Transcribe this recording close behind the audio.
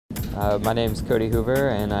My name is Cody Hoover,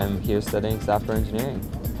 and I'm here studying software engineering.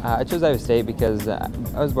 I chose Iowa State because I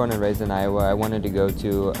was born and raised in Iowa. I wanted to go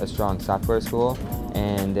to a strong software school,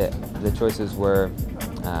 and the choices were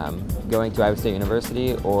going to Iowa State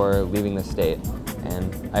University or leaving the state.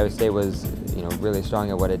 And Iowa State was, really strong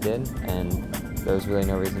at what it did, and there was really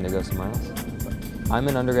no reason to go somewhere else. I'm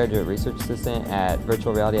an undergraduate research assistant at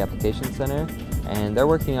Virtual Reality Application Center, and they're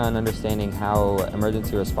working on understanding how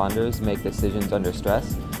emergency responders make decisions under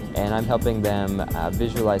stress, and I'm helping them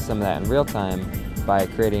visualize some of that in real time by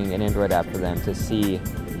creating an Android app for them to see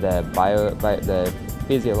the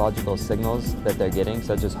physiological signals that they're getting,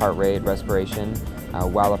 such as heart rate, respiration,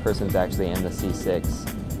 while a person's actually in the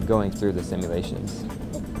C6 going through the simulations.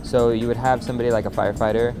 So you would have somebody like a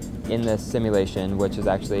firefighter in this simulation, which is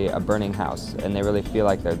actually a burning house, and they really feel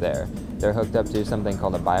like they're there. They're hooked up to something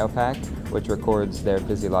called a biopack, which records their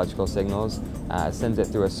physiological signals, sends it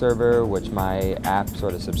through a server, which my app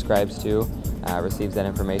sort of subscribes to, receives that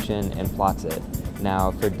information, and plots it.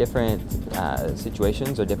 Now, for different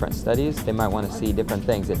situations or different studies, they might want to see different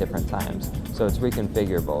things at different times. So it's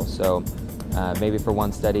reconfigurable. So maybe for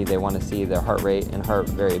one study, they want to see their heart rate and heart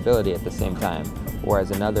variability at the same time.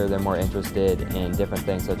 Whereas another, they're more interested in different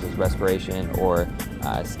things such as respiration or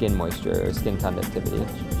skin moisture or skin conductivity.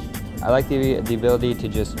 I like the ability to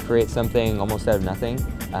just create something almost out of nothing.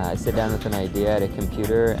 I sit down with an idea at a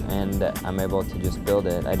computer and I'm able to just build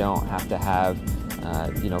it. I don't have to have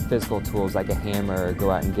physical tools like a hammer or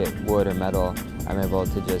go out and get wood or metal. I'm able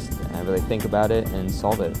to just really think about it and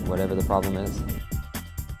solve it, whatever the problem is.